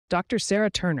Dr. Sarah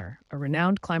Turner, a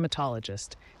renowned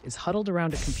climatologist, is huddled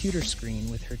around a computer screen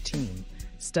with her team,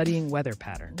 studying weather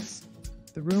patterns.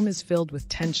 The room is filled with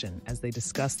tension as they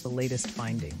discuss the latest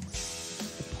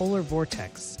findings. The polar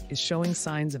vortex is showing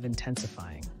signs of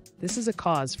intensifying. This is a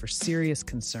cause for serious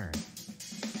concern.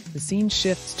 The scene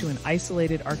shifts to an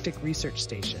isolated Arctic research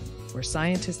station, where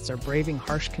scientists are braving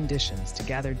harsh conditions to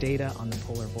gather data on the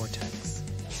polar vortex.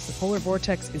 The polar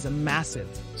vortex is a massive,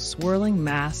 swirling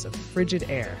mass of frigid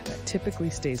air that typically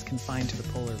stays confined to the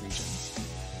polar regions.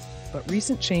 But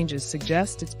recent changes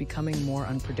suggest it's becoming more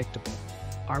unpredictable.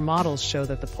 Our models show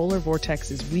that the polar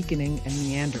vortex is weakening and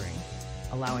meandering,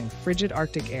 allowing frigid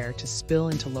Arctic air to spill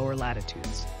into lower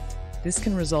latitudes. This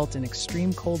can result in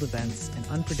extreme cold events and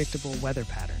unpredictable weather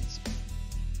patterns.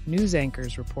 News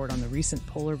anchors report on the recent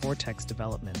polar vortex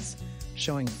developments,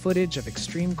 showing footage of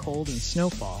extreme cold and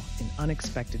snowfall in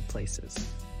unexpected places.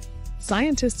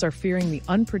 Scientists are fearing the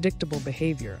unpredictable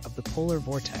behavior of the polar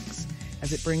vortex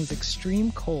as it brings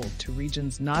extreme cold to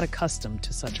regions not accustomed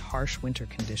to such harsh winter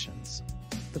conditions.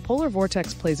 The polar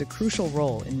vortex plays a crucial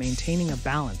role in maintaining a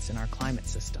balance in our climate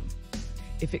system.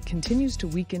 If it continues to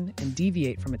weaken and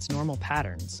deviate from its normal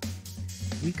patterns,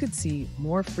 we could see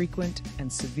more frequent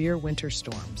and severe winter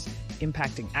storms,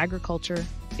 impacting agriculture,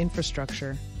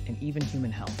 infrastructure, and even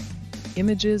human health.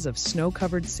 Images of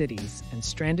snow-covered cities and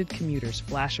stranded commuters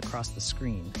flash across the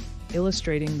screen,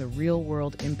 illustrating the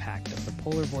real-world impact of the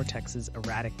polar vortex's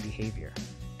erratic behavior.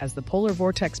 As the polar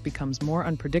vortex becomes more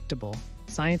unpredictable,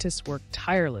 scientists work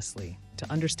tirelessly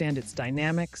to understand its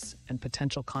dynamics and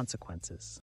potential consequences.